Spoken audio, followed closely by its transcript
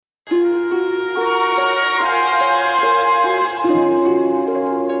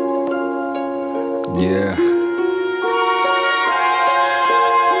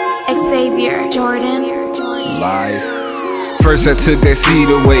behavior. Jordan. Life. First I took that seat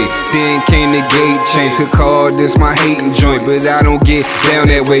away, then came the gate change. Could call this my hating joint, but I don't get down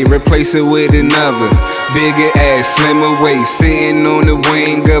that way. Replace it with another, bigger ass, slimmer waist. Sitting on the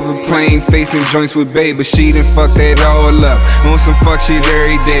wing of a plane, facing joints with babe, but she done fucked that all up. On some fuck shit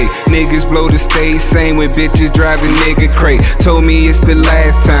every day. Niggas blow the stage, same with bitches driving nigga crate. Told me it's the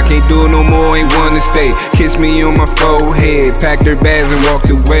last time, can't do it no more, ain't wanna stay. Kissed me on my forehead, packed her bags and walked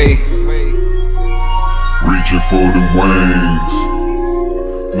away. Reaching for them wings,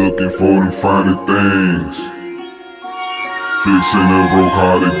 looking for them finer things. Fixing a broke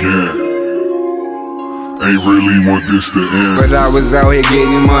heart again. Ain't really want this to end. But I was out here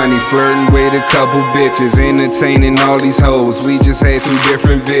getting money, flirting with a couple bitches, entertaining all these hoes. We just had two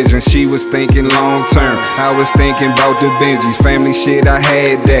different visions. She was thinking long term, I was thinking about the Benjis. Family shit, I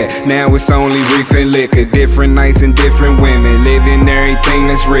had that. Now it's only reef and liquor. Different nights and different women, living everything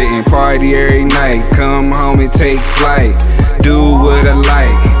that's written. Party every night, come home and take flight. Do what I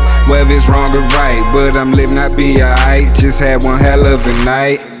like, whether it's wrong or right, but I'm living, I be alright. Just had one hell of a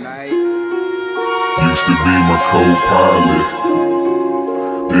night. Used to be my co-pilot,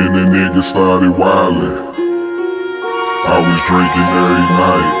 then the nigga started wildin'. I was drinking every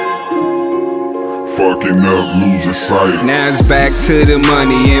night, fucking up, losing sight. Now it's back to the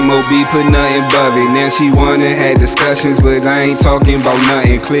money, MOB put nothing above it. Now she wanna have discussions, but I ain't talking about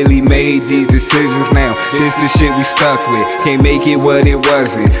nothing. Clearly made these decisions now, this the shit we stuck with. Can't make it what it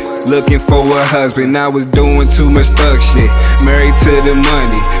wasn't. Looking for a husband, I was doing too much thug shit. Married to the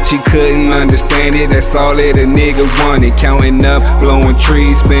money, she couldn't understand it. That's all that a nigga wanted. Counting up, blowing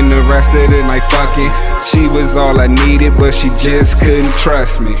trees, spend the rest of the night fucking. She was all I needed, but she just couldn't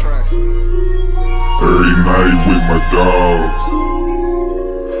trust me. Every night with my dogs,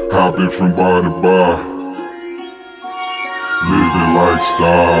 hopping from bar to bar, living like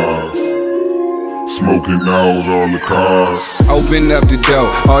stars, smoking out all the cars. Open up the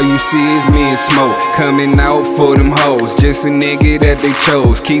door, all you see is me and smoke. Coming out for them hoes, just a nigga that they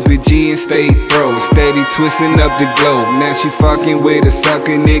chose. Keep it G and stay throw, steady twisting up the globe. Now she fucking with a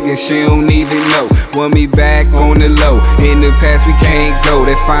sucker nigga, she don't even know. Want me back on the low, in the past we can't go.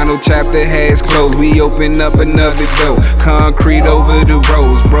 That final chapter has closed, we open up another door. Concrete over the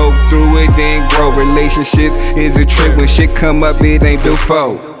roads, broke through it then grow. Relationships is a trip, when shit come up it ain't built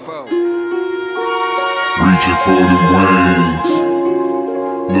for. Reaching for them wings,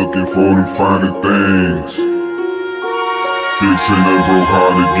 looking for them finer things. Fixing a broke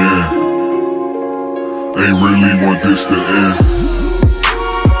heart again. Ain't really want this to end.